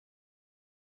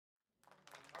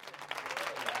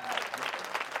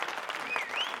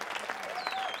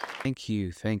Thank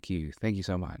you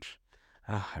so much.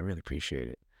 I really appreciate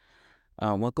it.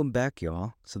 Welcome back,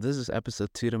 y'all. So this is episode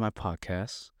 2 to my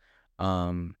podcast.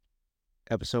 Um,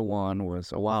 episode 1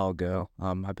 was a while ago.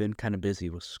 I've been kind of busy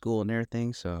with school and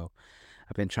everything, so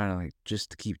I've been trying to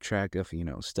just to keep track of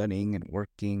studying and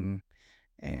working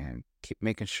and keep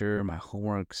making sure my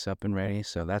homework's up and ready.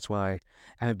 So that's why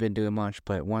I haven't been doing much.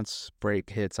 But once break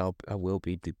hits, I will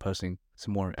be posting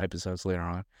some more episodes later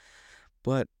on.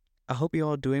 But I hope you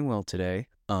all doing well today.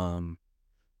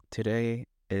 Today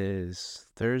is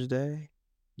Thursday.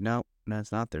 No,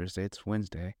 it's not Thursday. It's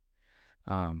Wednesday.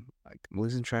 I'm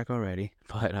losing track already.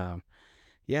 But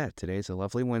yeah, today's a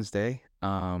lovely Wednesday.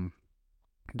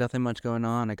 Nothing much going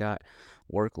on. I got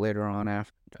work later on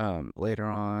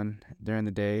during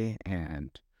the day,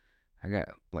 and I got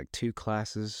like 2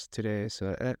 classes today,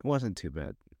 so it wasn't too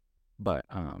bad. But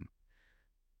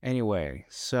anyway,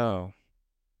 so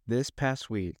this past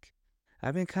week,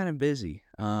 I've been kind of busy.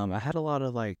 I had a lot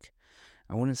of I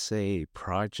wouldn't say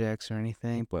projects or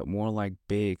anything, but more like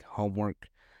big homework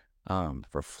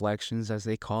reflections as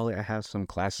they call it. I have some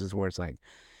classes where it's like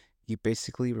you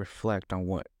basically reflect on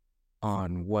what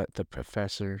the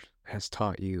professor has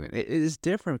taught you. And it is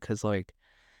different because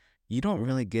you don't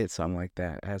really get something like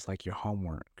that as like your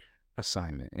homework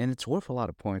assignment. And it's worth a lot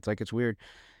of points. Like it's weird.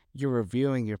 You're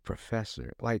reviewing your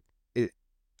professor. It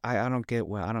I don't get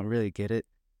well, I don't really get it,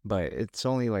 but it's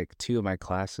only like 2 of my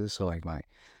classes, so like my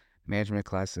management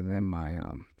class and then my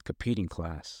computing.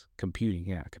 I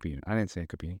didn't say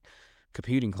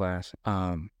computing class.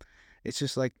 It's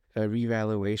just like a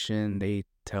reevaluation. They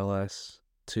tell us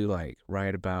to like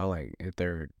write about like if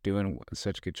they're doing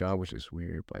such a good job, which is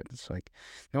weird, but it's like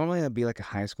normally that'd be like a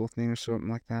high school thing or something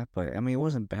like that. But I mean, it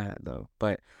wasn't bad though.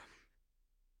 But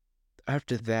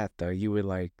after that though, you would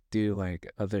like do like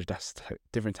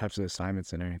different types of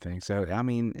assignments and everything. So I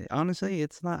mean, honestly,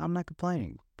 it's not. I'm not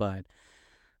complaining, but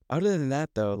other than that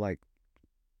though, like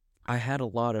I had a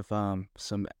lot of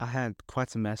I had quite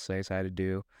some essays I had to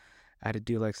do. I had to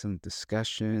do like some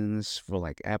discussions for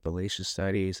like Appalachian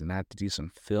studies, and I had to do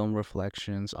some film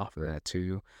reflections off of that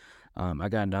too. I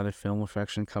got another film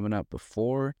reflection coming up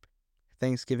before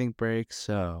Thanksgiving break,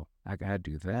 so I gotta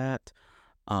do that.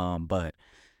 But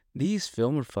these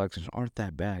film reflections aren't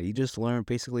that bad. You just learn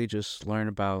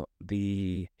about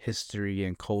the history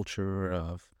and culture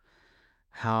of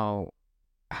how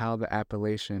the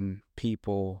Appalachian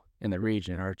people in the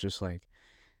region are just like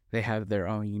they have their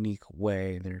own unique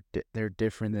way. They're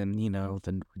different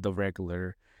than the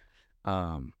regular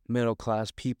middle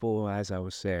class people, as I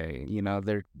would say.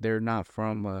 They're not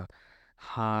from a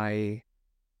high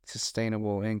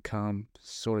sustainable income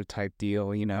sort of type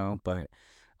deal. But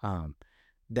um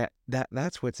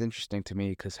that's what's interesting to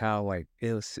me because how like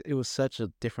it was such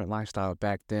a different lifestyle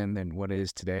back then than what it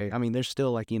is today. I mean, there's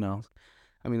still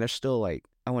there's still like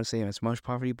I wouldn't say as much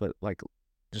poverty, but like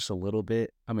just a little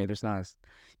bit. I mean, there's not as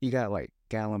you got like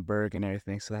Gatlinburg and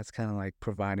everything, so that's kind of like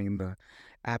providing the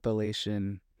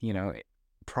Appalachian,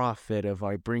 profit of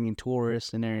like bringing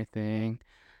tourists and everything,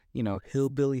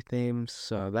 hillbilly themes.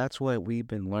 So that's what we've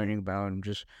been learning about and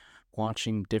just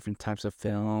watching different types of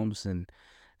films and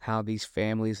how these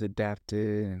families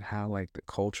adapted and how like the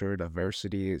culture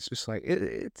diversity is just like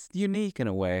it's unique in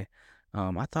a way.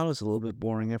 I thought it was a little bit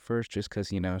boring at first just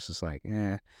because it's just like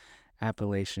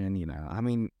Appalachian. I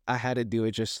mean, I had to do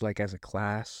it just like as a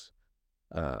class.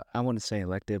 I wouldn't say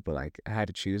elective, but like I had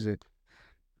to choose it.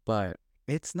 But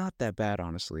it's not that bad,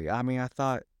 honestly. I mean, I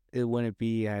thought it wouldn't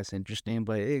be as interesting,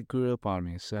 but it grew up on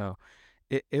me, so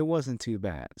it wasn't too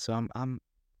bad. So I'm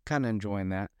kind of enjoying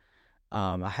that.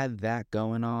 I had that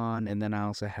going on, and then I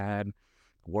also had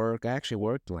work. I actually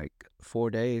worked like 4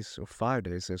 days or 5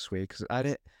 days this week because I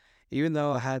didn't. Even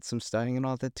though I had some studying and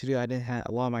all that to do, I didn't have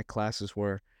a lot of my classes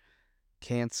were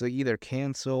either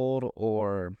canceled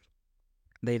or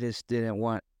they just didn't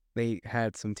want. They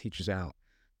had some teachers out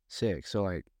sick, so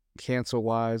like cancel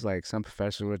wise, like some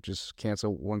professor would just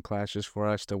cancel one class just for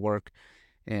us to work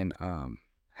and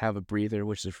have a breather,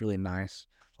 which is really nice.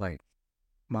 Like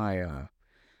my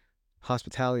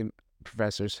hospitality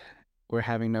professors were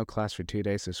having no class for 2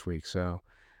 days this week, so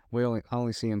I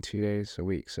only see him 2 days a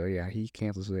week. So yeah, he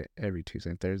cancels it every Tuesday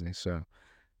and Thursday. So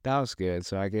that was good.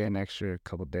 So I get an extra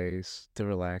couple days to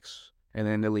relax and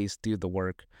then at least do the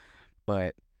work.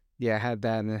 But yeah, I had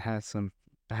that, and then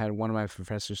I had one of my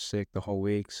professors sick the whole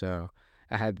week, so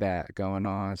I had that going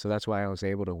on. So that's why I was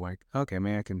able to like, okay,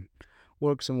 man, I can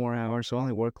work some more hours. So I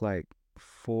only work like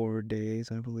 4 days,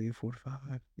 I believe, 4 to 5.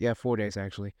 Yeah, 4 days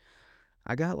actually.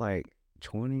 I got like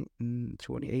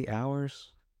 28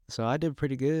 hours. So I did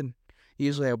pretty good.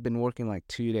 Usually I've been working like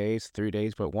 2 days, 3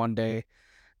 days, but one day,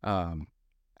 um,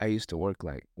 I used to work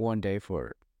like one day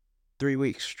for 3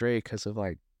 weeks straight because of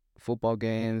like football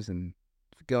games and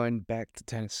going back to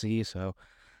Tennessee. So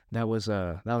that was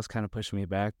kind of pushing me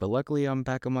back. But luckily, I'm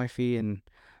back on my feet and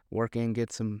working,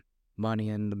 get some money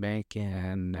in the bank,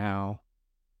 and now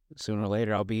sooner or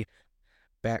later I'll be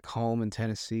back home in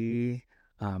Tennessee.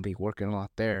 Be working a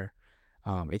lot there.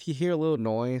 If you hear a little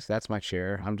noise, that's my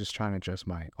chair. I'm just trying to adjust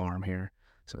my arm here.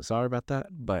 So sorry about that.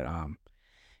 But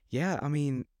yeah, I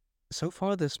mean, so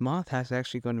far this month has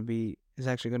actually going to be is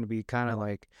actually going to be kind of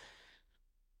like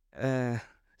uh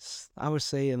I would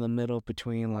say in the middle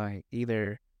between like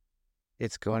either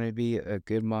it's going to be a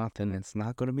good month and it's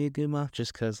not going to be a good month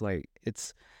just cuz like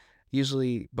it's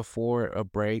usually before a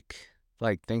break,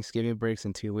 like Thanksgiving breaks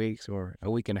in 2 weeks or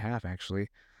a week and a half actually.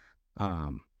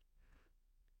 Um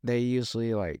they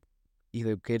usually like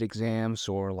either get exams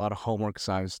or a lot of homework,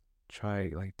 so I was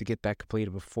try like to get that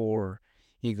completed before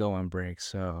you go on break.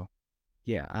 So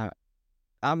yeah,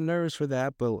 I'm nervous for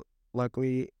that, but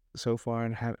luckily so far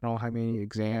I don't have any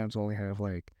exams. Only have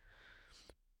like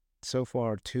so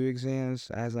far 2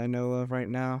 exams as I know of right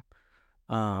now.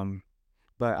 Um,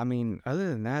 but I mean, other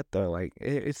than that though, like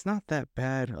it's not that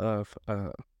bad of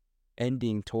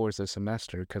ending towards the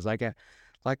semester because like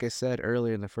I said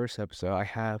earlier in the first episode, I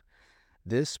have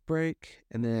this break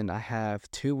and then I have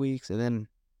 2 weeks and then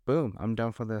boom, I'm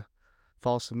done for the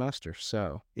fall semester.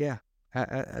 So yeah,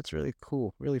 that's really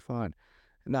cool, really fun.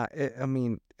 I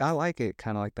mean, I like it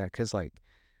kind of like that because like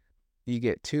you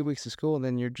get 2 weeks of school and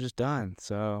then you're just done.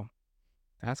 So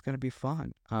that's gonna be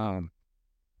fun.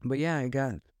 But yeah, I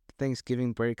got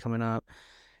Thanksgiving break coming up.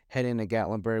 Heading to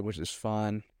Gatlinburg, which is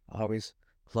fun. I always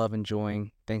love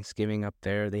enjoying Thanksgiving up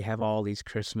there. They have all these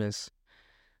Christmas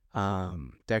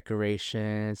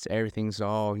decorations. Everything's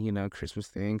all Christmas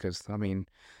thing because I mean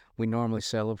we normally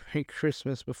celebrate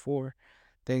Christmas before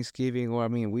Thanksgiving, or I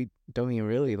mean we don't even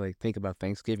really like think about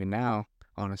Thanksgiving now.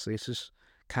 Honestly, it's just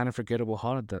kind of forgettable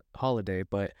holiday.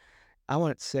 But I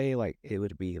wouldn't say like it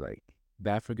would be like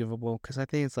that forgivable because I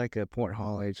think it's like a important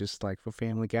holiday, just like for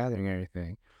family gathering and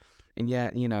everything. And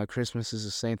yet, Christmas is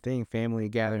the same thing, family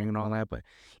gathering and all that. But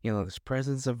there's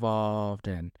presents involved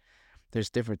and there's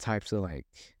different types of like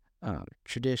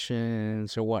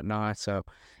traditions or whatnot. So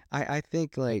I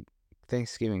think like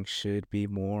Thanksgiving should be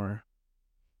more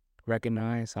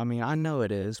recognized. I mean, I know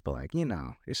it is, but like,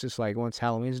 it's just like once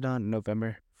Halloween's done,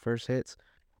 November 1st hits,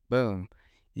 boom,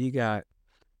 you got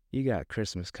you got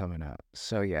Christmas coming up.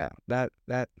 So yeah,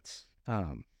 that's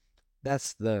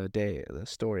the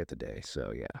story of the day.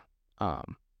 So yeah.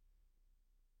 Um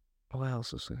what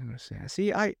else was I gonna say?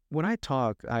 See, I when I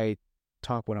talk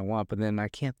what I want, but then I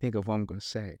can't think of what I'm gonna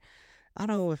say. I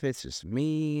don't know if it's just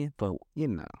me, but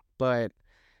But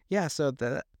yeah, so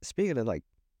the speaking of like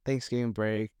Thanksgiving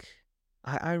break,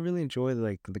 I really enjoy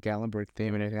like the Gatlinburg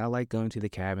theme and everything. I like going to the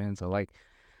cabins. I like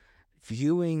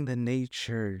viewing the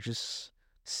nature, just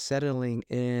settling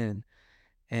in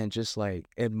and just like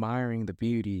admiring the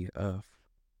beauty of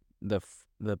the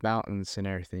mountains and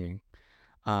everything.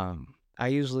 I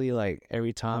usually like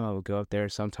every time I would go up there,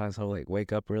 sometimes I'll like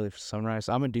wake up early for sunrise.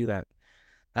 So I'm gonna do that.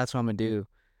 That's what I'm gonna do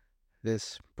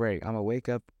this break. I'm gonna wake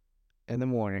up in the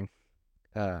morning,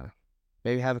 uh,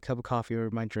 maybe have a cup of coffee or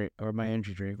my drink or my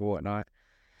energy drink or whatnot.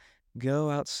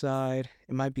 Go outside.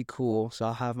 It might be cool, so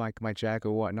I'll have my jacket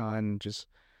or whatnot and just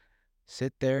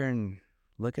sit there and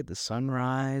look at the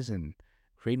sunrise and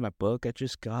read my book I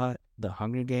just got, The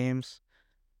Hunger Games,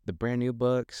 the brand new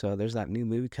book. So there's that new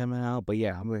movie coming out. But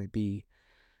yeah, I'm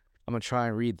gonna try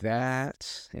and read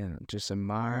that and just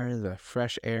admire the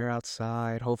fresh air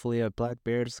outside. Hopefully a black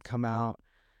bear doesn't come out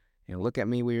and look at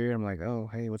me weird. I'm like, oh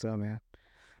hey, what's up, man?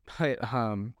 But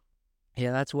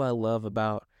yeah, that's what I love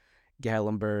about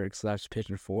Gatlinburg slash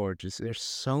Pigeon Forge. Just there's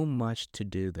so much to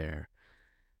do there.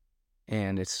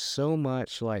 And it's so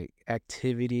much like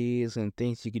activities and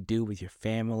things you could do with your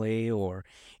family, or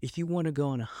if you want to go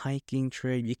on a hiking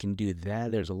trip, you can do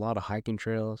that. There's a lot of hiking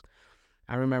trails.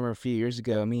 I remember a few years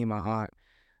ago, me and my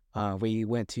aunt, we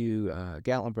went to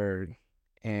Gatlinburg,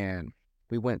 and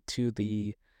we went to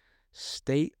the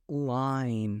State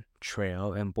Line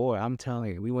Trail. And boy, I'm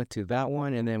telling you, we went to that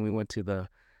one, and then we went to the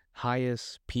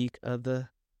highest peak of the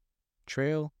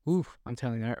trail. Oof, I'm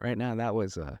telling you right now, that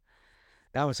was a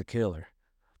killer.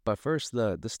 But first,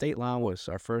 the State Line was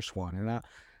our first one, and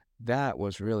that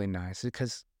was really nice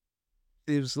because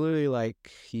it was literally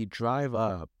like you drive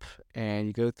up and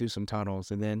you go through some tunnels,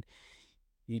 and then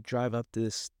you drive up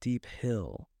this steep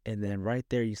hill, and then right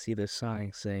there you see the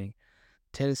sign saying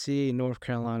Tennessee North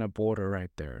Carolina border right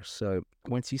there. So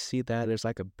once you see that, there's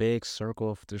like a big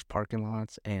circle of there's parking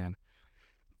lots and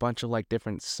a bunch of like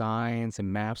different signs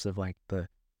and maps of like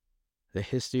the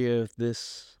history of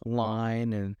this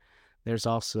line, and there's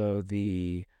also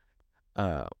the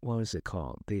what was it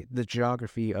called, the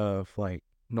geography of like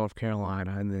North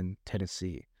Carolina and then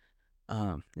Tennessee.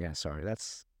 Yeah, sorry,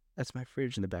 that's my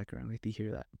fridge in the background if you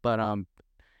hear that. But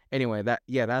anyway, that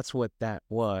yeah, that's what that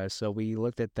was. So we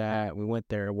looked at that, we went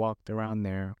there, walked around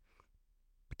there,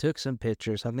 took some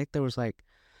pictures. I think there was like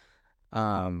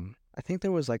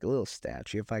a little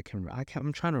statue. If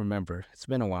I'm trying to remember. It's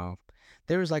been a while.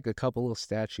 There was like a couple little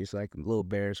statues, like little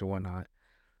bears or whatnot.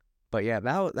 But yeah,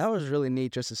 that was really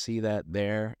neat just to see that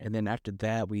there. And then after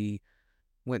that, we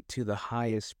went to the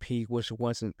highest peak, which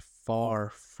wasn't far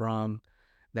from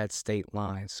that state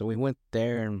line. So we went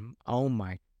there, and oh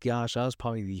my gosh, that was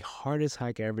probably the hardest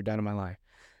hike I ever done in my life.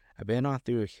 I've been on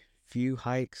through a few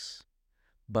hikes,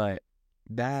 but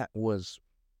that was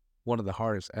one of the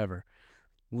hardest ever.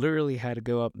 Literally had to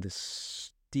go up this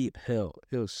steep hill.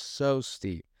 It was so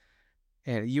steep.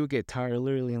 And you would get tired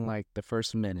literally in like the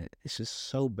first minute. It's just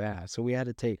so bad. So we had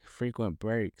to take frequent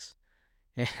breaks.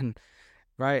 And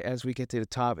right as we get to the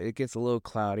top, it gets a little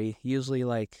cloudy. Usually,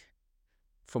 like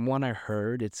from what I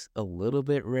heard, it's a little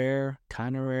bit rare,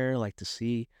 kind of rare, like to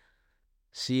see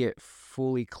it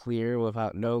fully clear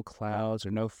without no clouds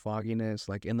or no fogginess,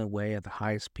 like in the way at the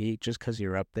highest peak. Just because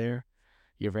you're up there,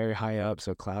 you're very high up,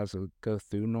 so clouds will go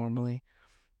through normally.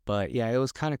 But yeah, it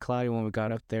was kind of cloudy when we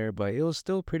got up there, but it was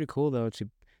still pretty cool though to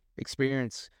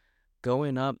experience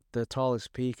going up the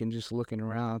tallest peak and just looking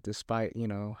around despite,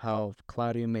 how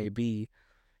cloudy it may be.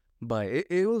 But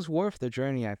it was worth the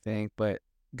journey, I think. But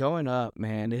going up,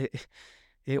 man,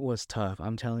 it was tough.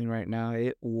 I'm telling you right now,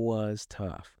 it was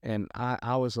tough. And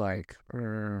I was like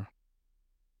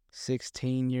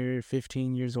 15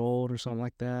 years old or something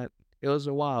like that. It was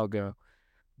a while ago,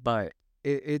 but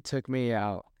it took me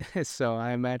out. So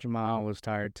I imagine my mom was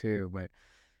tired too. But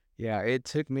yeah, it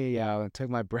took me out. It took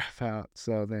my breath out.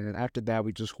 So then after that,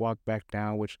 we just walked back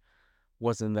down, which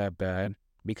wasn't that bad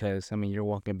because, I mean, you're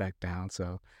walking back down.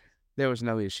 So there was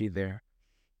no issue there.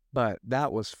 But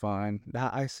that was fun.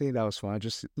 I say that was fun.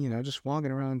 Just, just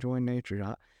walking around enjoying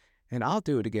nature. And I'll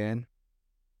do it again.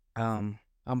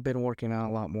 I've been working out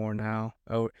a lot more now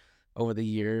over the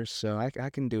years, so I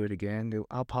can do it again.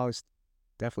 I'll probably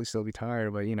definitely still be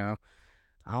tired, but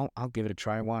I'll give it a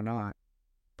try. Why not?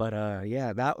 But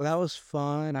yeah, that was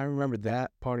fun. I remember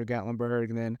that part of Gatlinburg,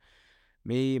 and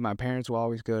then my parents will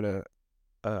always go to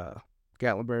uh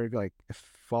Gatlinburg like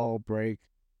fall break.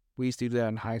 We used to do that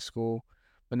in high school,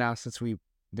 but now since we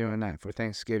doing that for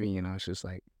Thanksgiving, it's just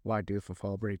like why do it for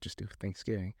fall break? Just do it for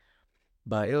Thanksgiving.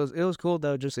 But it was cool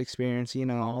though, just experience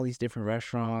all these different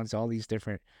restaurants, all these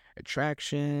different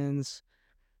attractions.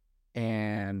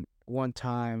 And one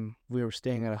time we were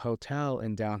staying at a hotel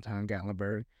in downtown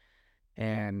Gatlinburg,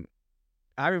 and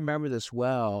I remember this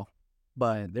well,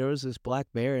 but there was this black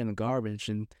bear in the garbage,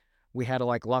 and we had to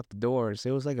like lock the doors.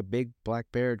 It was like a big black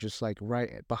bear just like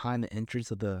right behind the entrance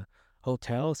of the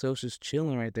hotel, so it was just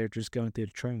chilling right there, just going through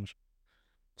the trash.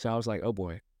 So I was like, oh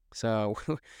boy. So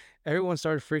everyone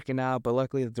started freaking out, but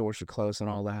luckily the doors were closed and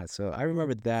all that. So I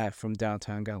remember that from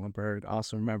downtown Gatlinburg. I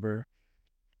also remember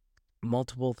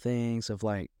multiple things of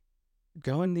like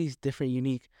going to these different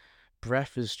unique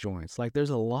breakfast joints. Like there's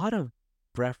a lot of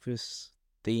breakfast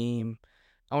theme.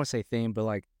 I won't say theme, but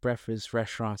like breakfast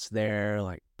restaurants there,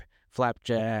 like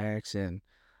flapjacks and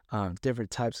different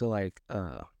types of like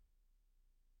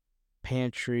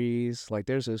pantries. Like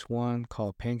there's this one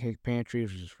called Pancake Pantry,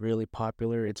 which is really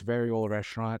popular. It's a very old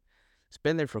restaurant. It's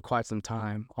been there for quite some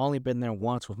time. Only been there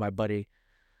once with my buddy.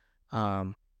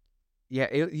 Um,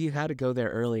 yeah, you had to go there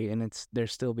early, and there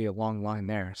still be a long line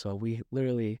there. So you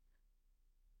literally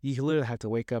have to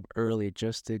wake up early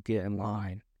just to get in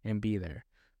line and be there.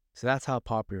 So that's how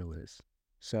popular it is.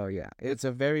 So yeah, it's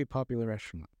a very popular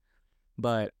restaurant.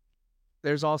 But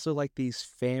there's also like these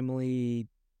family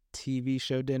TV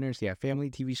show dinners. Yeah, family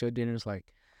TV show dinners.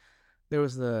 Like there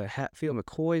was the Hatfield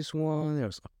McCoy's one, there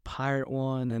was a pirate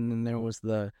one, and then there was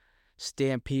the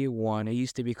Stampede one. It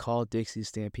used to be called Dixie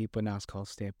Stampede, but now it's called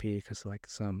Stampede because like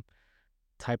some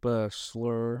type of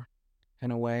slur in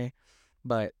a way.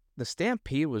 But the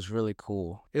Stampede was really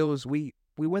cool. It was we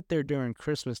went there during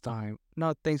Christmas time,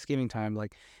 not Thanksgiving time.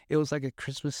 Like it was like a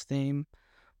Christmas theme,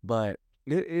 but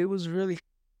it was really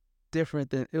different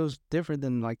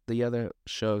than like the other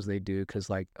shows they do because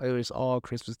like it was all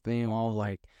Christmas theme, all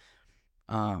like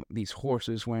these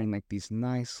horses wearing like these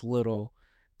nice little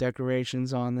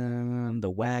decorations on them, the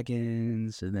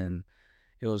wagons, and then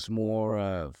it was more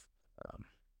of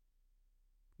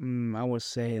I would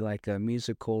say like a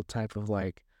musical type of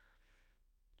like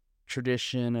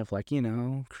tradition of like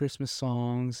Christmas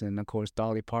songs and of course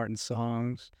Dolly Parton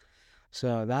songs.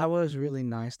 So that was really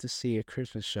nice to see a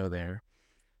Christmas show there.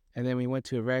 And then we went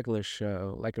to a regular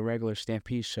show, like a regular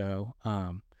Stampede show,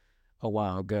 a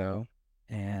while ago,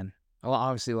 and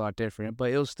obviously a lot different,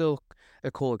 but it was still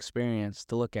a cool experience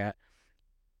to look at.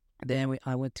 Then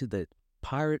I went to the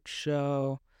pirate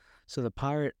show. So the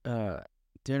pirate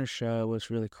dinner show was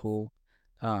really cool.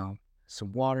 Um,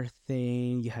 some water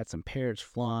thing. You had some parrots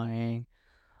flying.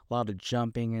 A lot of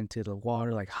jumping into the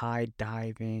water, like high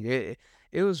diving.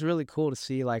 It was really cool to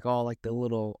see like all like the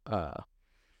little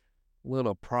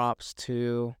props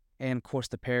too, and of course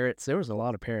the parrots. There was a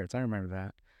lot of parrots. I remember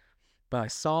that. But I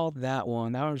saw that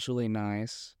one. That was really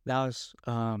nice. That was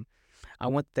I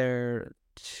went there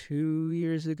 2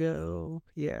 years ago.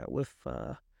 Yeah, with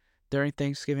during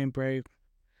Thanksgiving break.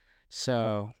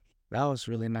 So that was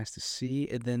really nice to see.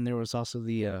 And then there was also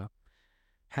the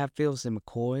Hatfields and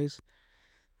McCoys.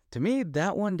 To me,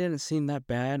 that one didn't seem that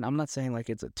bad. I'm not saying like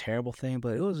it's a terrible thing,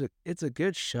 but it's a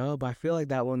good show. But I feel like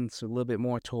that one's a little bit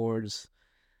more towards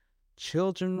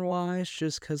children wise,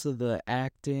 just because of the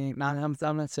acting. Not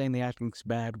I'm not saying the acting's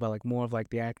bad, but like more of like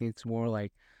the acting's more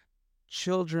like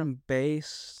children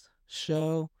based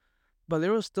show. But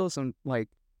there was still some like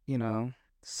you know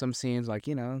some scenes like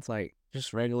it's like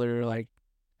just regular like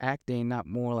acting, not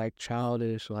more like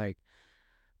childish like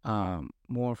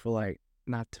more for like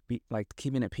not to be like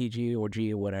keeping it PG or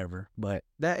G or whatever. But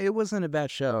that it wasn't a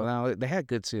bad show. Now they had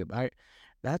good soup.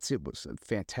 That soup was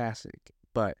fantastic.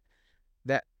 But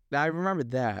that I remember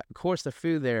that. Of course, the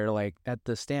food there, like at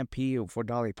the Stampede for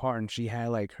Dolly Parton, she had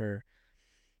like her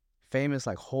famous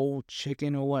like whole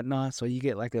chicken or whatnot. So you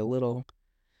get like a little.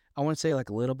 I wouldn't say like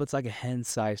a little, but it's like a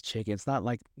hen-sized chicken. It's not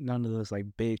like none of those like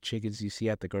big chickens you see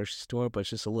at the grocery store, but it's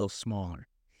just a little smaller.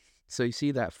 So you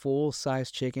see that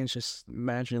full-size chicken. Just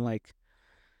imagine like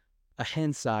a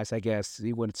hen size, I guess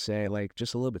you would say, like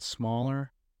just a little bit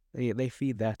smaller. They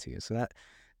feed that to you, so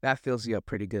that fills you up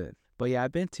pretty good. But yeah,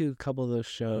 I've been to a couple of those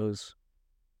shows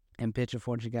in Pigeon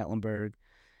Forge and Gatlinburg,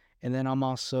 and then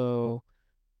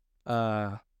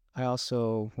uh I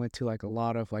also went to like a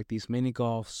lot of like these mini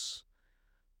golfs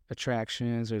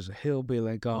attractions. There's a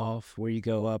hillbilly golf where you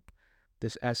go up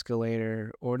this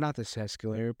escalator, or not this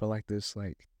escalator, but like this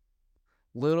like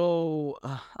little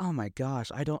oh my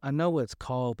gosh, I know what it's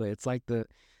called, but it's like the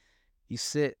you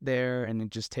sit there and it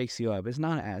just takes you up. It's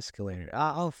not an escalator.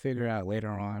 I'll figure it out later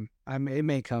on. It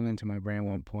may come into my brain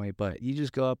one point, but you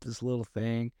just go up this little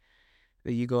thing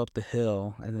that you go up the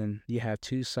hill, and then you have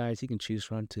two sides you can choose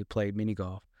from to play mini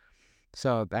golf.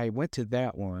 So I went to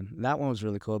that one. That one was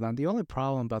really cool. Now the only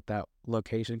problem about that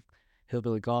location,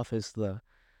 Hillbilly Golf, is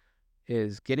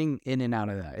getting in and out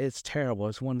of that. It's terrible.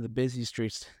 It's one of the busiest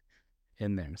streets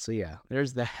in there. So yeah,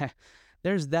 there's that.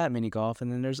 There's that mini golf,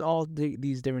 and then there's all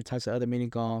these different types of other mini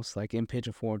golfs, like in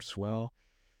Pigeon Forge as well.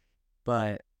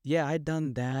 But yeah, I'd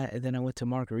done that, and then I went to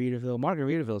Margaritaville.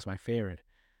 Margaritaville is my favorite.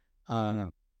 Uh,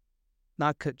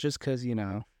 not just because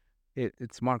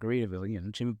it's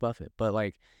Margaritaville, Jimmy Buffett, but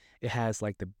like it has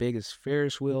like the biggest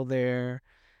Ferris wheel there.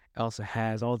 It also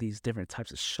has all these different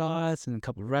types of shots and a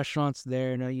couple of restaurants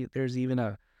there. There's even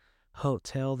a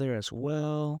hotel there as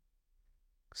well.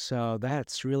 So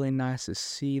that's really nice to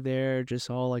see there. Just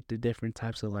all like the different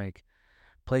types of like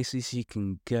places you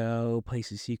can go,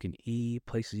 places you can eat,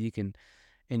 places you can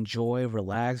enjoy,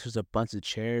 relax. There's a bunch of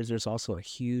chairs. There's also a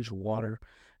huge water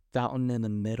fountain in the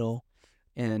middle.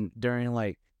 And during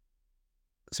like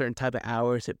certain type of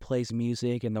hours, it plays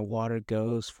music and the water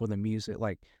goes for the music,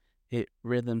 like it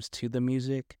rhythms to the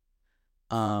music.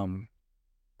 Um,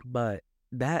 but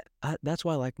that's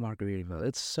why I like Margaritaville.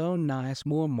 It's so nice,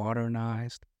 more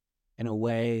modernized in a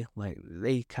way. Like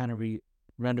they kind of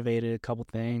renovated a couple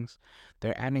things.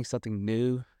 They're adding something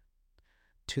new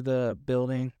to the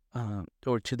building,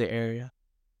 or to the area.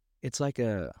 It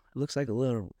looks like a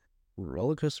little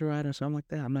roller coaster ride or something like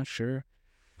that. I'm not sure.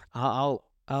 I'll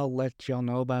let y'all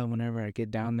know about it whenever I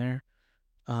get down there.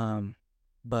 Um,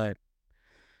 but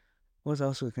what was I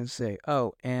also gonna say?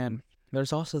 Oh, and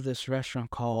there's also this restaurant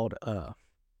called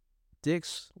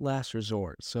Dick's Last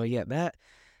Resort. So yeah, that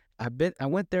I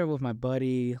went there with my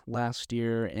buddy last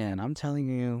year, and I'm telling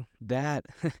you that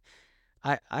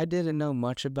I didn't know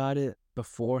much about it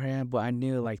beforehand, but I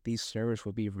knew like these servers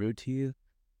would be rude to you.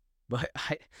 But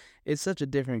it's such a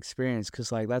different experience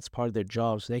because like that's part of their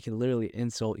job, so they can literally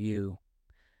insult you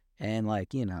and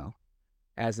like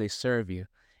as they serve you,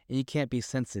 and you can't be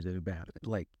sensitive about it.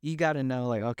 Like you got to know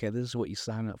like okay, this is what you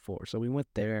sign up for. So we went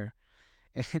there,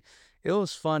 and it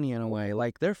was funny in a way.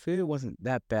 Like their food wasn't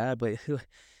that bad, but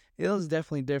it was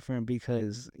definitely different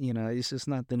because it's just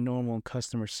not the normal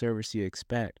customer service you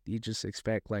expect. You just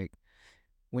expect like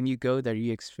when you go there,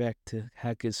 you expect to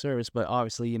have good service, but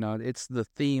obviously, it's the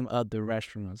theme of the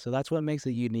restaurant. So that's what makes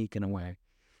it unique in a way.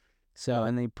 So,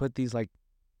 and they put these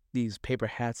paper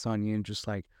hats on you and just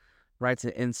like writes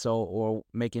an insult or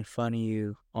making fun of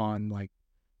you on like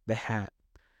the hat.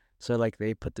 So like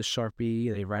they put the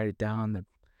Sharpie, they write it down the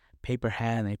paper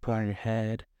hat and they put it on your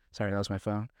head. Sorry, that was my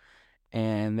phone.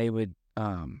 And they would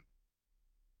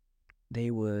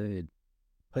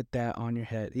put that on your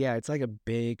head. Yeah, it's like a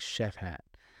big chef hat.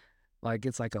 Like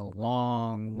it's like a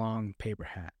long, long paper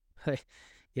hat.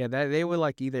 Yeah, that they would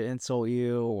like either insult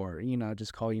you or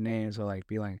just call you names or like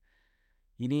be like,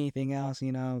 you need anything else?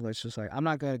 Let's just like I'm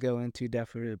not gonna go into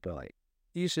depth with it, but like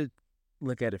you should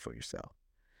look at it for yourself.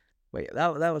 But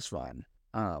yeah, that was fun.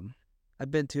 I've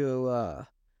been to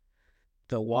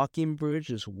the walking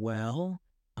bridge as well.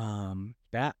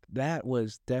 That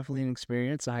was definitely an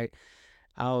experience. I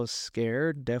was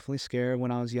scared, definitely scared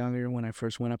when I was younger. When I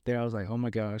first went up there, I was like, oh my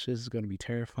gosh, this is gonna be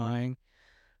terrifying.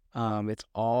 It's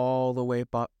all the way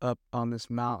up on this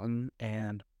mountain,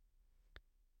 and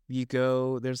you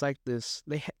go. There's like this.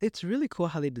 It's really cool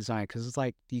how they design because it's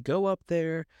like you go up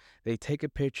there, they take a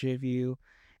picture of you,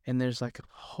 and there's like a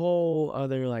whole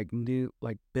other like new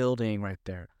like building right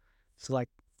there. So like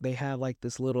they have like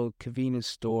this little convenience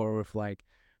store with like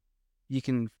you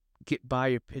can get buy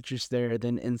your pictures there.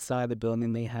 Then inside the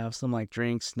building they have some like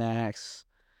drinks, snacks,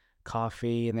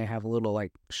 coffee, and they have a little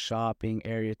like shopping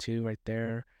area too right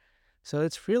there. So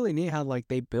it's really neat how like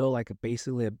they build like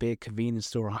basically a big convenience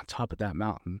store on top of that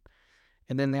mountain.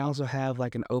 And then they also have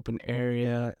like an open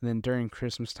area. And then during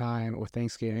Christmas time or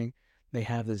Thanksgiving, they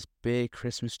have this big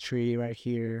Christmas tree right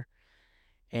here.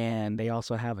 And they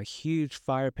also have a huge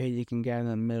fire pit you can get in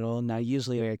the middle. Now,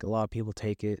 usually, like a lot of people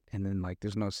take it, and then like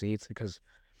there's no seats because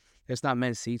there's not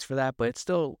many seats for that. But it's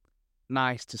still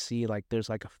nice to see like there's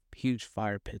like a huge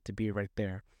fire pit to be right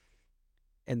there.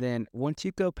 And then once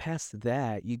you go past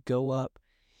that, you go up.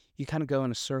 You kind of go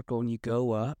in a circle, and you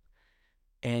go up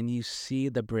and you see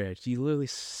the bridge. You literally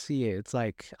see it. It's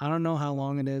like I don't know how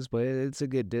long it is, but it's a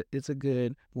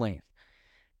good length.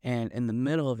 And in the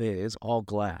middle of it is all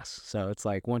glass. So it's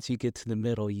like once you get to the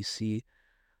middle, you see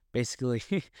basically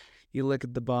you look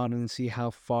at the bottom and see how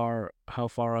far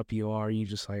up you are. You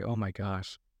just like, oh my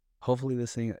gosh, hopefully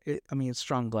this thing. I mean, it's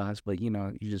strong glass, but you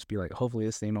just be like, hopefully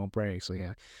this thing don't break. So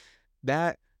yeah,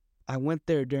 that I went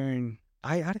there during.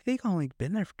 I think I only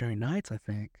been there during nights. I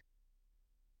think.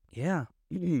 Yeah.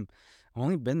 I've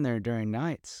only been there during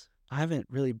nights. I haven't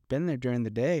really been there during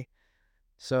the day.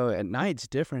 So at night it's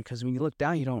different because when you look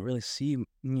down, you don't really see,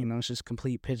 it's just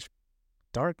complete pitch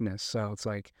darkness. So it's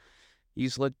like you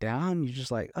just look down, you're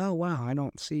just like, oh wow, I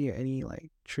don't see any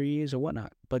like trees or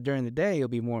whatnot. But during the day, it'll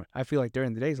be more, I feel like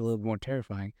during the day is a little bit more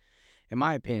terrifying, in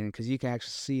my opinion, because you can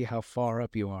actually see how far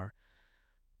up you are.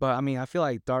 But I mean, I feel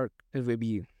like dark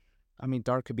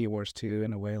could be worse too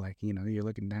in a way. Like, you're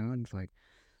looking down, it's like,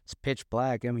 it's pitch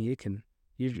black. I mean,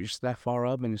 you're just that far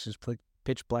up and it's just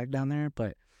pitch black down there.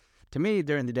 But to me,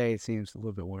 during the day, it seems a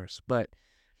little bit worse. But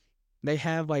they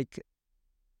have like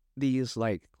these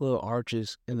like little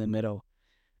arches in the middle,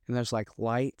 and there's like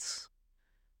lights.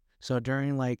 So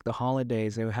during like the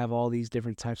holidays, they would have all these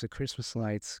different types of Christmas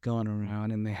lights going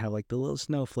around, and they have like the little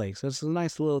snowflakes. So it's a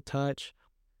nice little touch.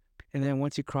 And then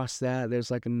once you cross that,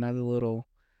 there's like a little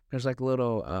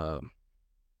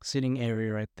sitting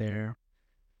area right there,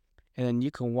 and then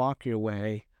you can walk your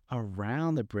way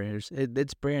around the bridge.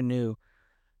 It's brand new.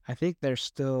 I think they're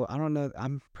still. I don't know.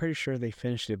 I'm pretty sure they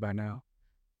finished it by now.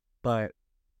 But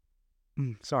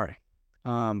sorry.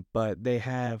 But they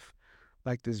have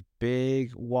like this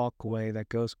big walkway that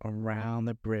goes around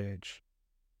the bridge,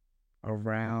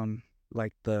 around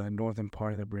like the northern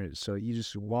part of the bridge. So you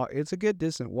just walk. It's a good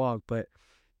distant walk, but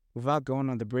without going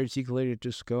on the bridge, you can literally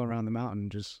just go around the mountain,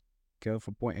 just go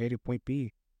from point A to point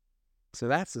B. So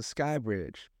that's the Sky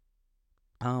Bridge.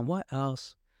 What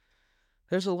else?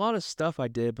 There's a lot of stuff I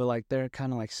did, but like they're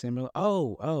kind of like similar.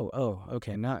 Oh.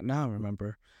 Okay, now I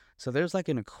remember. So there's like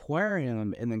an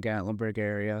aquarium in the Gatlinburg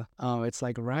area. It's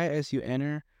like right as you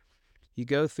enter, you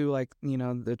go through like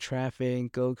the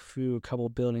traffic, go through a couple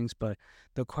buildings, but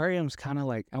the aquarium's kind of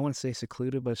like I wouldn't say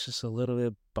secluded, but it's just a little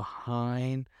bit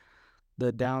behind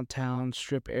the downtown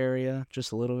strip area,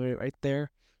 just a little bit right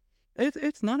there.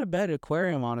 It's not a bad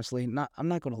aquarium, honestly. Not I'm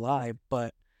not gonna lie,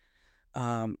 but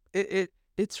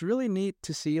it's really neat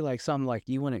to see like something like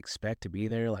you wouldn't expect to be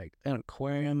there, like an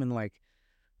aquarium and like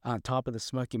on top of the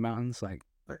Smoky Mountains. Like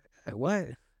what?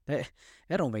 That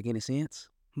don't make any sense.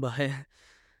 But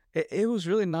it was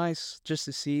really nice just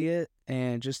to see it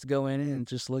and just to go in and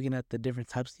just looking at the different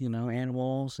types,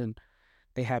 animals, and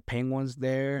they had penguins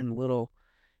there and little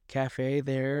cafe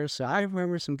there. So I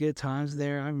remember some good times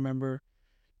there. I remember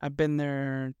I've been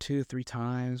there 2, 3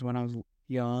 times when I was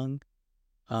young.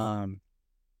 Um,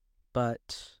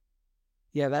 but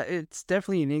yeah, that it's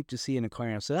definitely unique to see an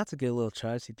aquarium. So that's a good little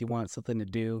choice if you want something to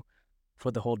do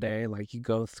for the whole day. Like you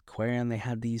go to the aquarium, they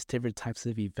have these different types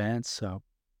of events. So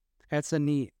that's a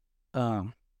neat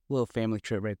um little family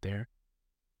trip right there.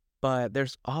 But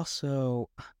there's also,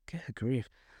 good grief.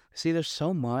 See, there's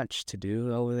so much to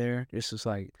do over there. It's just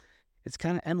like it's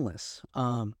kind of endless.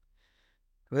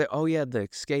 Oh yeah, the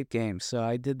escape games. So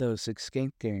I did those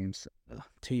escape games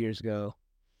 2 years ago,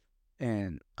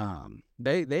 and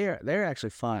they're actually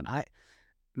fun. I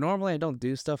normally I don't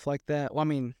do stuff like that. Well, I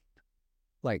mean,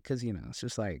 like, cause it's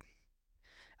just like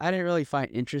I didn't really find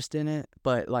interest in it,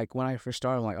 but like when I first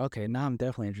started, I'm like, okay, now I'm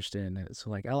definitely interested in it.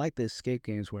 So like I like the escape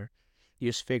games where you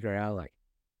just figure out like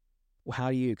how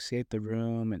do you escape the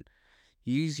room and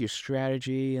use your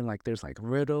strategy, and like there's like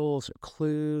riddles or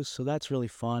clues, so that's really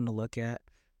fun to look at.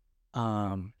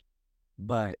 Um,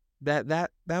 but that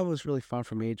was really fun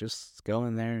for me, just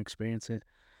going there and experience it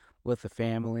with the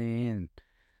family and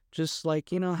just like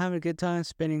having a good time,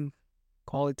 spending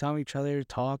quality time with each other,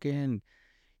 talking,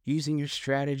 using your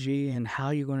strategy and how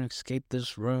you're going to escape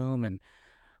this room and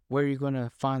where you're going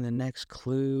to find the next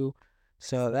clue.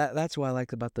 So that's what I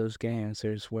like about those games.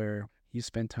 There's where you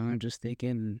spend time just thinking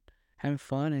and having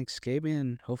fun and escaping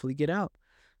and hopefully get out.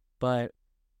 But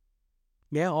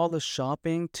yeah, all the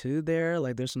shopping too there.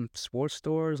 Like there's some sports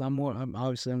stores. I'm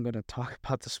obviously I'm gonna talk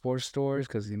about the sports stores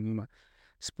because I'm a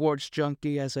sports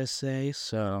junkie, as I say.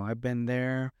 So I've been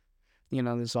there.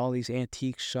 There's all these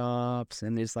antique shops,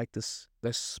 and there's like this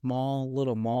small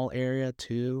little mall area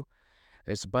too.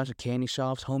 There's a bunch of candy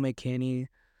shops, homemade candy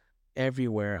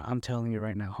everywhere. I'm telling you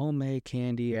right now, homemade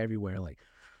candy everywhere. Like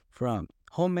from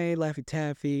homemade Laffy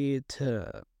Taffy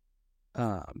to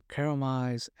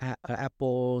caramelized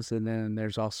apples, and then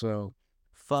there's also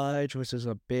fudge, which is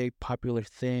a big popular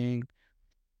thing.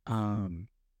 Um,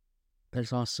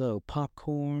 there's also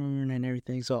popcorn and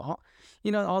everything. So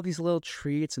all these little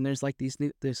treats, and there's like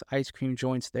this ice cream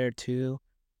joints there too.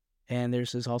 And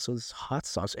there's also this hot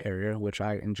sauce area, which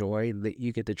I enjoy. That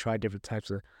you get to try different types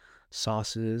of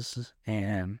sauces,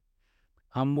 and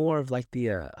I'm more of like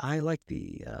I like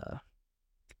I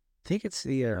think it's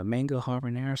the mango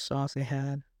habanero sauce they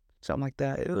had, something like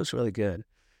that. It was really good,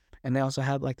 and they also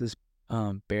had like this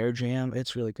bear jam.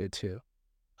 It's really good too.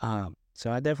 So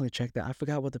I definitely checked that. I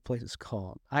forgot what the place is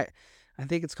called. I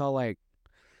think it's called like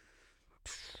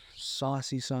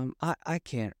saucy some. I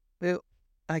can't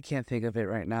think of it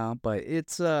right now, but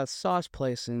it's a sauce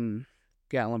place in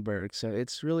Gatlinburg, so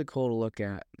it's really cool to look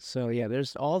at. So yeah,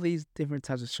 there's all these different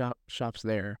types of shops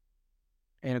there,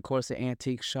 and of course the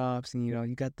antique shops, and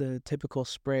you got the typical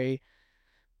spray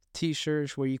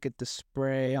T-shirts where you get the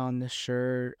spray on the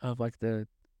shirt of like the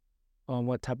on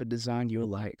what type of design you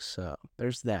like. So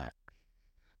there's that.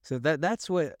 So that's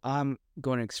what I'm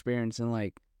going to experience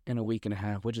in a week and a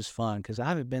half, which is fun because I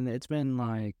haven't been there. It's been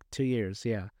like 2 years,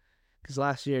 yeah. Because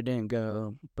last year I didn't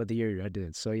go, but the year I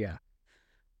did. So yeah.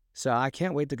 So I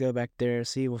can't wait to go back there,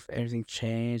 see if everything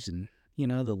changed, and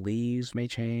the leaves may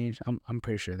change. I'm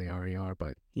pretty sure they already are,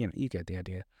 but you get the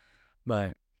idea.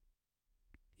 But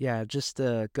yeah, just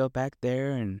go back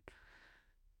there and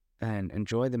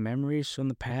enjoy the memories from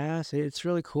the past. It's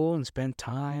really cool and spend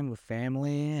time with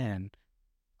family. And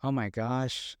oh my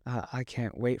gosh, I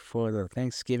can't wait for the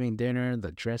Thanksgiving dinner,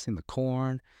 the dressing, the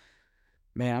corn.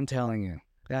 Man, I'm telling you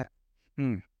that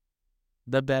mm,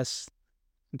 the best.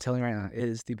 I'm telling you right now, it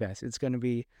is the best. It's gonna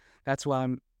be. That's why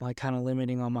I'm like kind of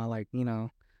limiting on my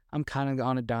I'm kind of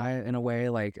on a diet in a way.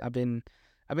 Like I've been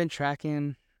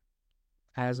tracking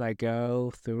as I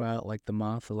go throughout like the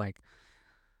month, like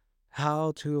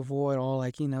how to avoid all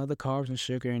the carbs and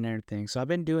sugar and everything. So I've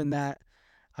been doing that.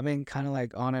 I've been kind of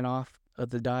like on and off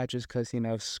of the diet just because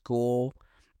of school,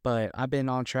 but I've been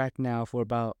on track now for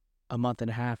about a month and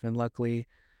a half, and luckily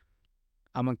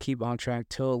I'm gonna keep on track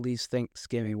till at least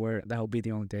Thanksgiving, where that'll be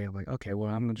the only day. I'm like, okay,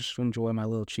 well, I'm gonna just enjoy my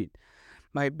little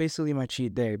basically my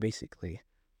cheat day, basically.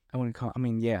 I wouldn't call. I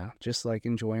mean, yeah, just like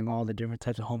enjoying all the different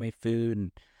types of homemade food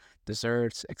and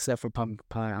desserts, except for pumpkin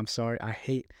pie. I'm sorry,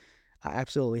 I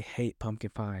absolutely hate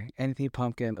pumpkin pie. Anything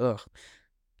pumpkin, ugh.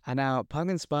 I now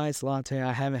pumpkin spice latte.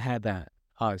 I haven't had that.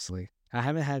 Honestly, I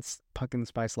haven't had pumpkin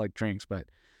spice like drinks, but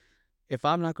if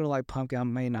I'm not gonna like pumpkin, I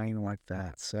may not even like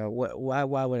that. So why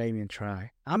would I even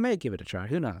try? I may give it a try.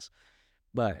 Who knows?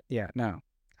 But yeah, no,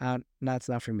 that's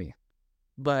not for me.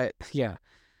 But yeah,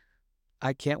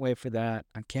 I can't wait for that.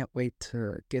 I can't wait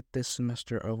to get this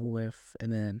semester over with,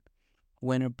 and then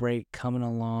winter break coming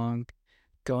along.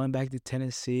 going back to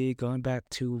Tennessee, going back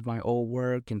to my old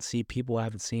work and see people I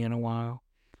haven't seen in a while.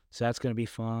 So that's gonna be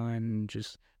fun.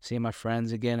 Just seeing my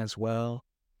friends again as well,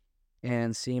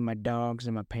 and seeing my dogs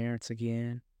and my parents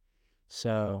again.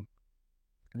 So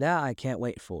that I can't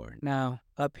wait for. Now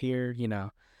up here, I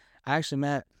actually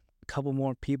met a couple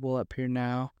more people up here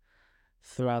now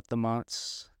throughout the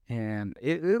months, and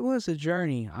it was a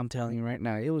journey. I'm telling you right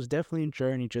now, it was definitely a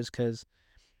journey just because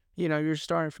you're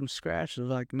starting from scratch of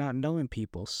like not knowing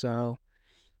people, so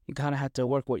you kind of have to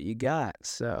work what you got.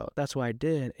 So that's what I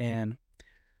did. And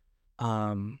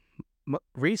um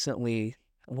recently,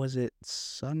 was it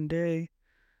Sunday,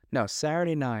 no,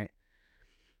 Saturday night,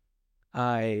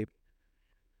 I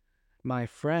my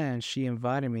friend, she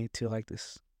invited me to like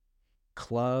this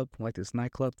club, like this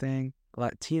nightclub thing,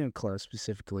 Latino club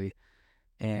specifically.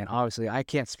 And obviously I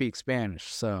can't speak Spanish,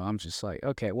 so I'm just like,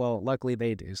 okay, well, luckily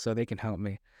they do, so they can help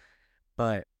me.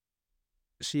 But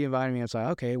she invited me. I was like,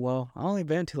 okay, well, I only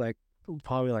been to like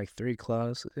probably like three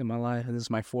clubs in my life, and this is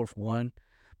my fourth one,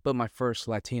 but my first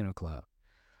Latino club.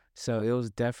 So it was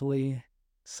definitely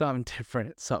something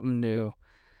different, something new.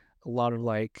 A lot of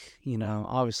like,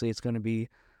 obviously it's going to be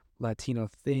Latino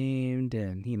themed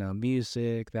and,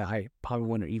 music that I probably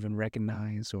wouldn't even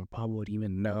recognize or probably would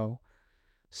even know.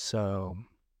 So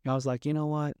I was like, you know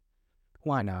what?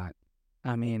 Why not?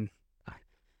 I mean,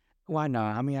 why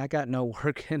not? I mean, I got no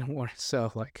work anymore,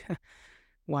 so like,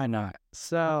 why not?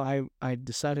 So I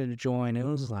decided to join. It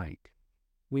was like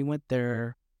we went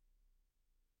there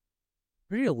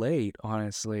pretty late,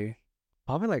 honestly.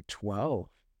 Probably like 12.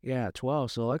 Yeah,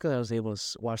 12. So luckily I was able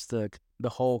to watch the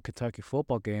whole Kentucky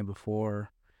football game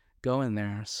before going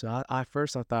there. So I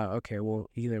first I thought, okay, well,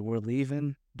 either we're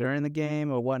leaving during the game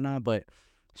or whatnot, but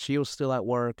she was still at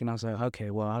work, and I was like, okay,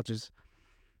 well, I'll just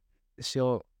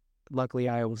she'll. Luckily,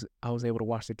 I was able to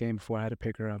watch the game before I had to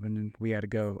pick her up, and then we had to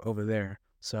go over there.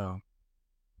 So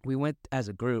we went as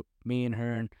a group, me and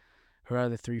her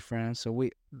other three friends. So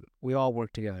we all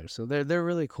work together. So they're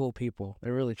really cool people.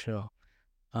 They're really chill.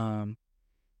 Um,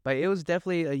 but it was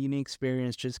definitely a unique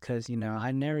experience just because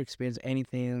I never experienced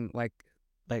anything like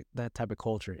that type of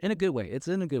culture in a good way. It's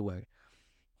in a good way.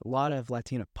 A lot of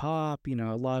Latina pop, a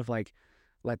lot of like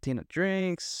Latina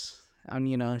drinks. And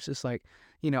it's just like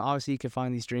obviously you can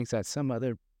find these drinks at some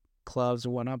other clubs or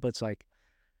whatnot, but it's like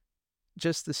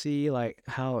just to see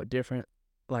how different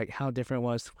it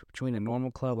was between a normal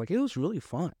club. Like it was really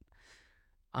fun.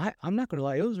 I'm not gonna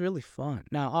lie, it was really fun.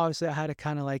 Now, obviously, I had to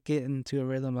kind of like get into a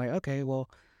rhythm. Like, okay, well,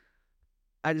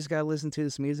 I just gotta listen to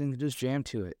this music and just jam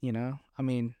to it. I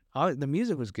mean, the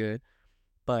music was good,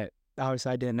 but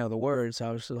obviously, I didn't know the words. So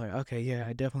I was just like, okay, yeah,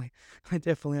 I definitely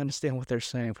understand what they're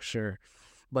saying for sure.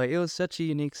 But it was such a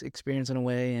unique experience in a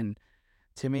way, and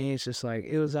to me, it's just like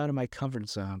it was out of my comfort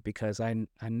zone because I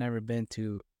never been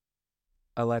to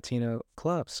a Latino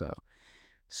club, so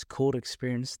it's cool to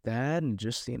experience that and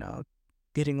just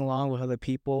getting along with other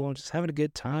people and just having a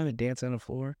good time and dancing on the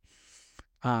floor.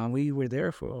 We were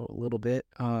there for a little bit.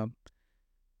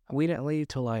 We didn't leave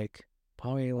till like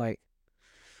probably like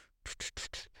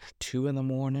 2 in the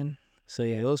morning. So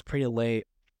yeah, it was pretty late.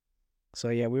 So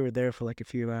yeah, we were there for like a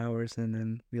few hours and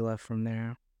then we left from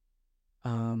there.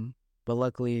 Um, but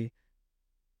luckily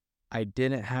I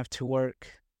didn't have to work,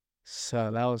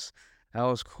 so that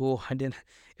was cool. I didn't.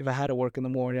 If I had to work in the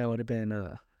morning, I would have been.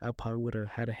 I probably would have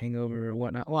had a hangover or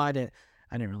whatnot. Well, I didn't.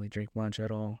 I didn't really drink lunch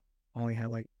at all. I only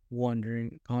had like one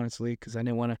drink, honestly, because I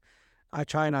didn't want to. I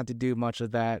try not to do much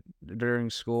of that during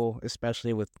school,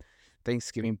 especially with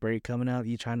Thanksgiving break coming up.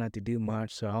 You try not to do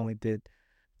much, so I only did.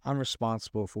 I'm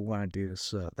responsible for what I do,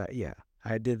 so that yeah,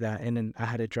 I did that, and then I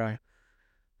had to drive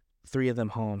three of them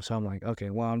home. So I'm like,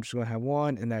 okay, well, I'm just gonna have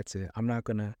one, and that's it. I'm not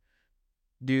gonna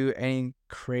do any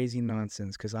crazy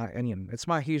nonsense because it's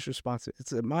my huge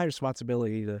it's my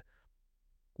responsibility to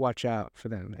watch out for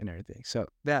them and everything. So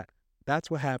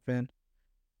that's what happened.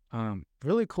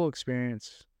 Really cool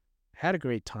experience. Had a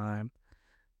great time.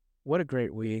 What a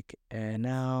great week. And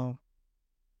now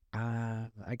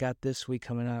I got this week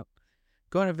coming up.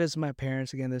 Going to visit my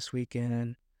parents again this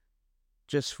weekend,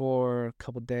 just for a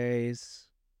couple days.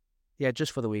 Yeah,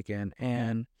 just for the weekend,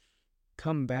 and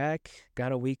come back.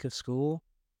 Got a week of school,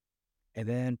 and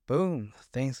then boom,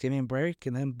 Thanksgiving break,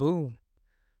 and then boom,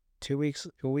 2 weeks,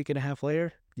 a week and a half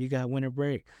later, you got winter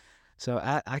break. So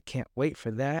I can't wait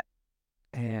for that.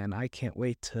 And I can't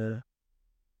wait to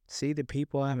see the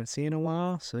people I haven't seen in a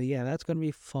while. So yeah, that's going to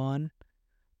be fun.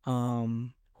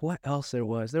 What else there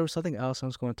was? There was something else I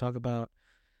was going to talk about.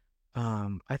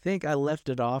 I think I left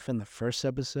it off in the first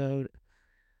episode,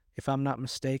 if I'm not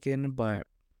mistaken, but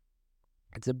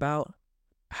it's about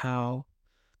how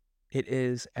it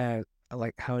is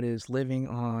like how it is living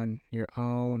on your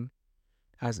own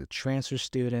as a transfer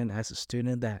student, as a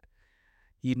student that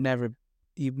you never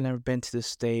you've never been to this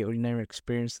state or you never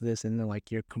experienced this, and then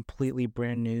like you're completely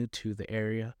brand new to the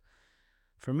area.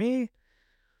 For me,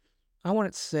 I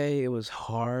wouldn't say it was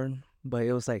hard, but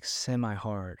it was like semi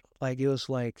hard. Like it was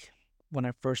like when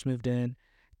I first moved in,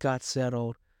 got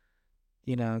settled,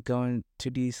 going to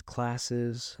these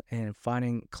classes and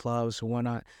finding clubs and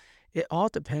whatnot. It all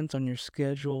depends on your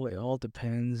schedule. It all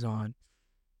depends on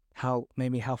how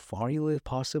far you live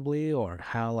possibly, or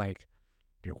how like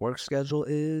your work schedule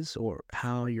is, or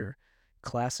how your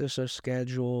classes are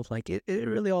scheduled. Like it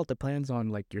really all depends on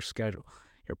like your schedule,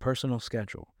 your personal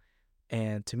schedule.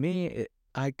 And to me,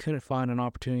 I couldn't find an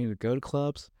opportunity to go to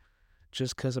clubs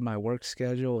just because of my work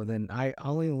schedule. And then I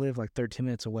only live like 13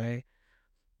 minutes away,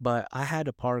 but I had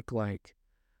to park like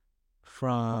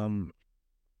from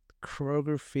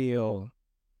Kroger Field.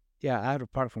 Yeah, I had to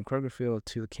park from Kroger Field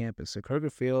to the campus. So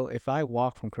Kroger Field, if I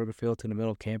walk from Kroger Field to the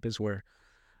middle of campus where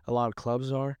a lot of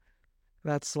clubs are,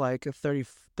 that's like a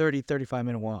 35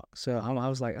 minute walk. So I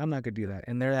was like, I'm not going to do that.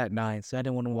 And they're at night, so I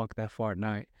didn't want to walk that far at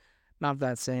night. Not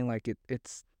that saying like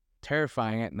it's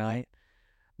terrifying at night,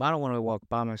 but I don't want to walk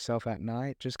by myself at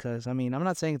night just because, I mean, I'm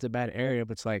not saying it's a bad area,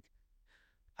 but it's like,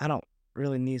 I don't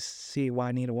really need to see why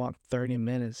I need to walk 30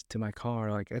 minutes to my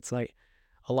car. Like, it's like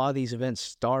a lot of these events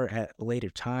start at later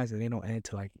times and they don't end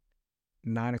till like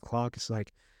 9 o'clock. It's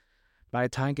like by the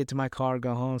time I get to my car,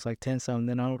 go home, it's like 10 something.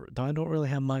 Then I don't really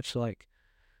have much like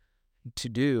to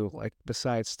do, like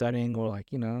besides studying or like,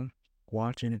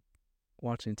 watching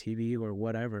watching TV or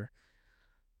whatever.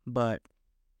 But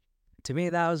to me,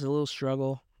 that was a little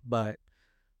struggle. But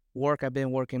I've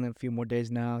been working a few more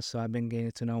days now, so I've been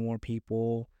getting to know more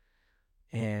people,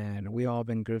 and we all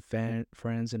been good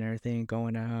friends and everything,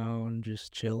 going out and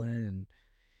just chilling,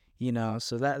 and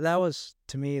so that was,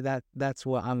 to me, that's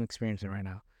what I'm experiencing right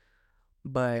now.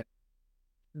 But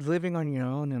living on your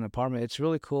own in an apartment, it's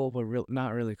really cool, but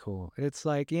not really cool. It's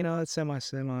like, it's semi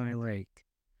like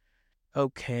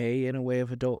okay in a way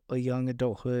of a young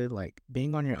adulthood, like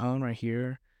being on your own right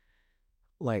here,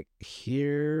 like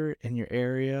here in your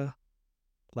area.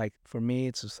 Like for me,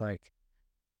 it's just like,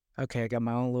 okay, I got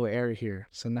my own little area here.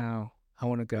 So now I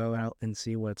want to go out and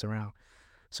see what's around.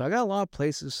 So I got a lot of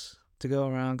places to go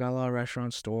around, got a lot of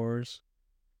restaurant stores.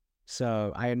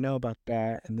 So I know about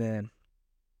that. And then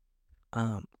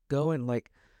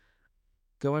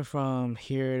going from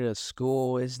here to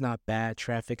school is not bad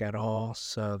traffic at all.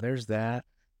 So there's that.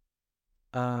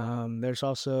 There's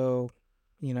also,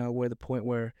 where the point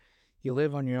where you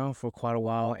live on your own for quite a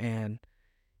while and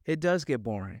it does get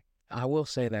boring. I will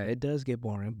say that it does get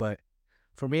boring, but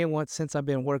for me, since I've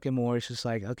been working more, it's just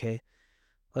like, okay,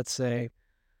 let's say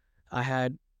I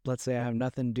had, let's say I have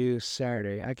nothing to do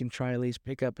Saturday. I can try at least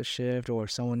pick up a shift, or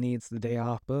if someone needs the day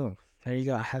off. Boom, there you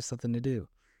go. I have something to do,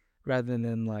 rather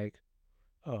than like,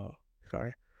 oh,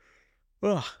 sorry,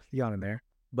 ugh, yawning there.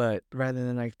 But rather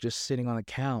than like just sitting on the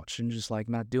couch and just like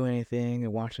not doing anything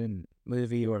and watching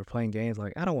movie or playing games,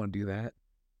 like I don't want to do that.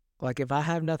 Like if I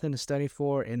have nothing to study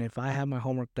for and if I have my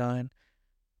homework done,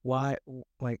 why,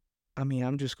 like, I mean,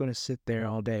 I'm just going to sit there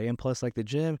all day. And plus, like the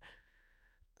gym,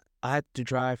 I had to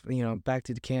drive, back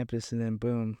to the campus and then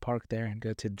boom, park there and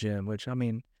go to the gym, which I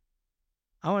mean,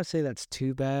 I want to say that's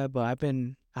too bad, but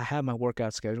I have my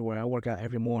workout schedule where I work out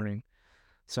every morning.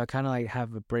 So I kind of like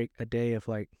have a day of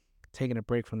like taking a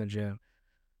break from the gym.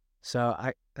 So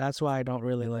that's why I don't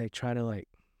really like try to like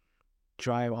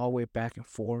drive all the way back and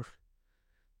forth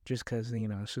just because,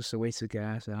 it's just a waste of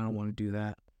gas and I don't want to do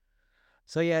that.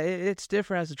 So yeah, it's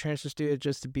different as a transfer student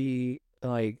just to be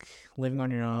like living on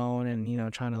your own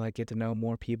and trying to like get to know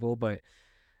more people. But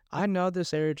I know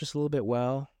this area just a little bit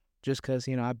well, just because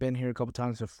I've been here a couple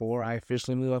times before I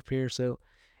officially moved up here. So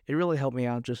it really helped me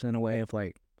out just in a way of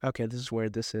like, okay, this is where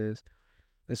this is,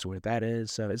 this is where that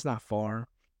is. So it's not far.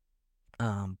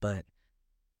 But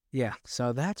yeah,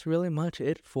 so that's really much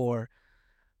it for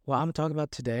what I'm talking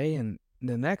about today. And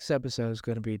the next episode is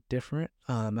going to be different.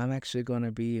 I'm actually going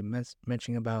to be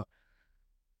mentioning about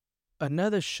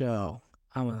another show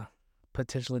I'm gonna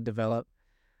potentially develop.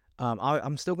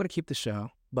 I'm still gonna keep the show,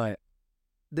 but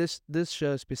this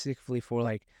show specifically for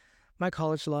like my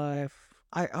college life.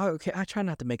 Okay, I try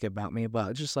not to make it about me,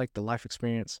 but just like the life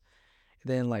experience.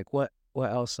 Then like what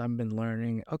else I've been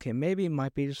learning. Okay, maybe it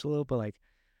might be just a little, but like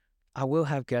I will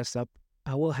have guests up.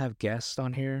 I will have guests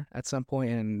on here at some point,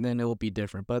 and then it will be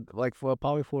different. But like for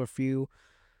probably for a few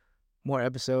more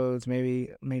episodes, maybe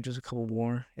just a couple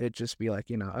more. It'd just be like,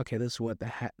 okay, this is what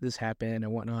this happened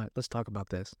and whatnot. Let's talk about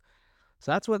this.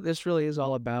 So that's what this really is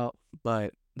all about.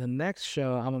 But the next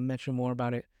show, I'm gonna mention more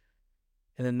about it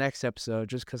in the next episode,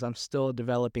 just because I'm still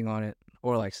developing on it,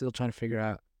 or like still trying to figure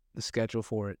out the schedule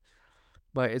for it.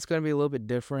 But it's going to be a little bit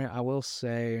different. I will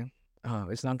say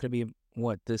it's not going to be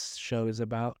what this show is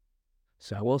about.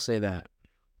 So I will say that.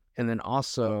 And then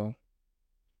also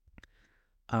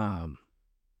a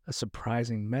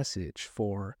surprising message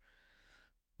for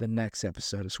the next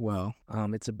episode as well.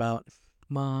 It's about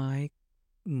my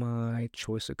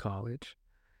choice of college,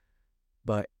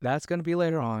 but that's going to be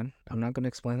later on. I'm not going to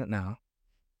explain it now.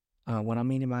 When I'm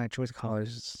meaning my choice of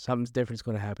college, something different is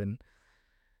going to happen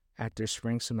after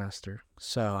spring semester.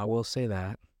 So I will say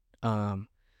that. But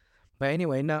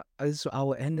anyway, now I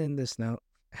will end in this note.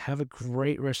 Have a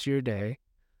great rest of your day,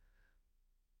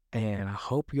 and I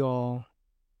hope y'all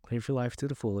live your life to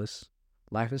the fullest.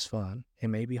 Life is fun. It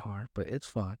may be hard, but it's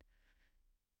fun.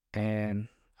 And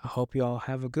I hope y'all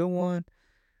have a good one.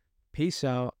 Peace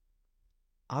out.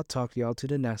 I'll talk to y'all to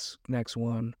the next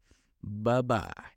one. Bye bye.